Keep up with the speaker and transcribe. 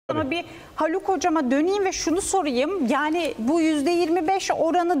Ama bir Haluk hocama döneyim ve şunu sorayım. Yani bu %25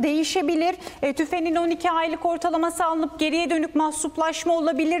 oranı değişebilir. TÜFE'nin 12 aylık ortalaması alınıp geriye dönük mahsuplaşma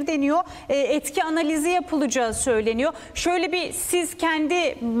olabilir deniyor. Etki analizi yapılacağı söyleniyor. Şöyle bir siz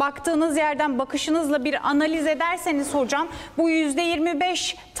kendi baktığınız yerden bakışınızla bir analiz ederseniz hocam, bu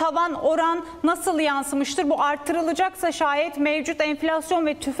 %25 tavan oran nasıl yansımıştır? Bu artırılacaksa şayet mevcut enflasyon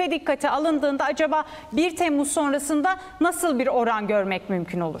ve TÜFE dikkate alındığında acaba 1 Temmuz sonrasında nasıl bir oran görmek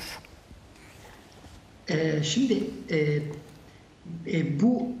mümkün olur? Şimdi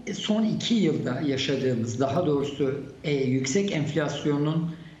bu son 2 yılda yaşadığımız, daha doğrusu yüksek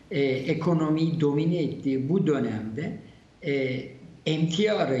enflasyonun ekonomiyi domine ettiği bu dönemde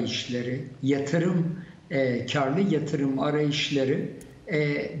emtia arayışları, yatırım, karlı yatırım arayışları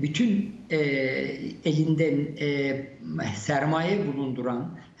bütün elinde sermaye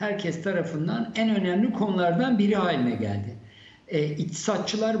bulunduran herkes tarafından en önemli konulardan biri haline geldi.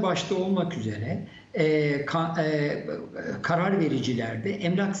 İktisatçılar başta olmak üzere karar vericiler de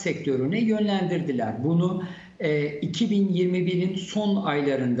emlak sektörüne yönlendirdiler. Bunu 2021'in son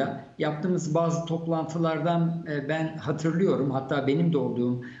aylarında yaptığımız bazı toplantılardan ben hatırlıyorum. Hatta benim de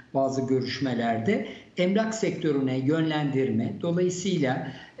olduğum bazı görüşmelerde emlak sektörüne yönlendirme, dolayısıyla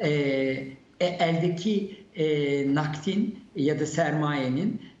eldeki nakdin ya da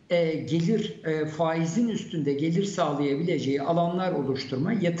sermayenin gelir, faizin üstünde gelir sağlayabileceği alanlar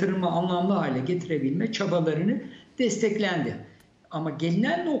oluşturma, yatırımı anlamlı hale getirebilme çabalarını desteklendi. Ama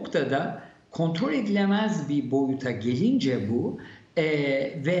gelinen noktada kontrol edilemez bir boyuta gelince bu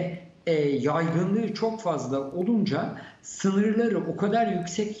ve yaygınlığı çok fazla olunca sınırları o kadar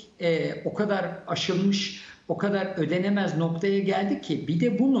yüksek, o kadar aşılmış, o kadar ödenemez noktaya geldi ki bir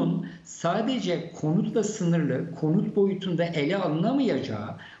de bunun sadece konutla sınırlı, konut boyutunda ele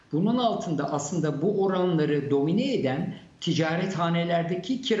alınamayacağı, bunun altında aslında bu oranları domine eden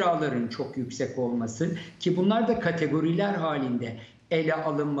ticarethanelerdeki kiraların çok yüksek olması, ki bunlar da kategoriler halinde ele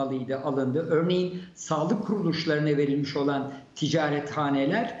alınmalıydı, alındı. Örneğin sağlık kuruluşlarına verilmiş olan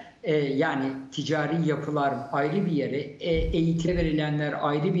ticarethaneler, yani ticari yapılar ayrı bir yere, eğitime verilenler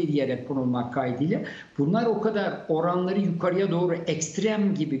ayrı bir yere konulmak kaydıyla, bunlar o kadar oranları yukarıya doğru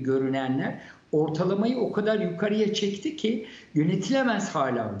ekstrem gibi görünenler ortalamayı o kadar yukarıya çekti ki yönetilemez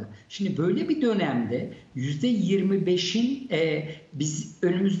hale aldı. Şimdi böyle bir dönemde %25'in biz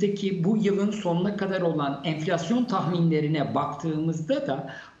önümüzdeki bu yılın sonuna kadar olan enflasyon tahminlerine baktığımızda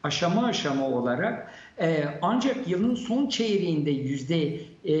da aşama aşama olarak ancak yılın son çeyreğinde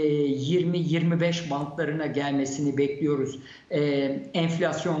 %20-25 bantlarına gelmesini bekliyoruz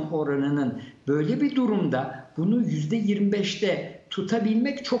enflasyon oranının. Böyle bir durumda bunu %25'te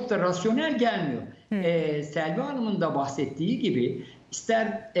tutabilmek çok da rasyonel gelmiyor. Selvi Hanım'ın da bahsettiği gibi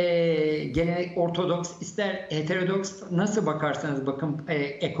ister gelenek ortodoks, ister heterodoks, nasıl bakarsanız bakın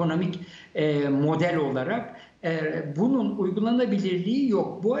ekonomik model olarak bunun uygulanabilirliği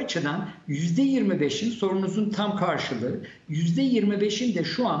yok. Bu açıdan %25'in sorunuzun tam karşılığı, %25'in de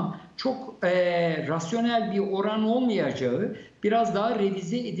şu an çok rasyonel bir oran olmayacağı, biraz daha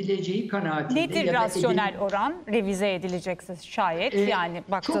revize edileceği kanaatinde. Nedir rasyonel oran revize edilecekse şayet, yani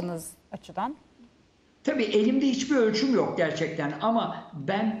baktığınız açıdan? Tabii elimde hiçbir ölçüm yok gerçekten, ama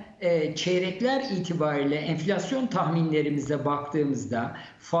ben çeyrekler itibariyle enflasyon tahminlerimize baktığımızda,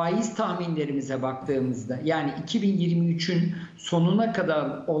 faiz tahminlerimize baktığımızda, yani 2023'ün sonuna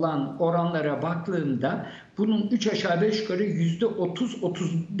kadar olan oranlara baktığımda bunun 3 aşağı 5 yukarı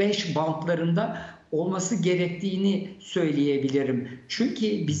 %30-35 bantlarında olması gerektiğini söyleyebilirim.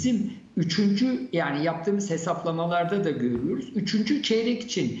 Çünkü bizim yani yaptığımız hesaplamalarda da görüyoruz. 3. çeyrek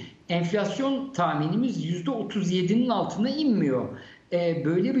için enflasyon tahminimiz %37'nin altına inmiyor.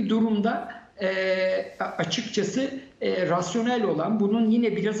 Böyle bir durumda açıkçası rasyonel olan, bunun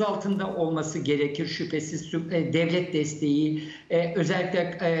yine biraz altında olması gerekir şüphesiz, devlet desteği,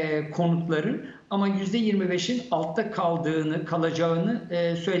 özellikle konutların, ama %25'in altta kalacağını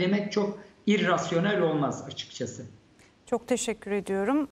söylemek çok irrasyonel olmaz açıkçası. Çok teşekkür ediyorum.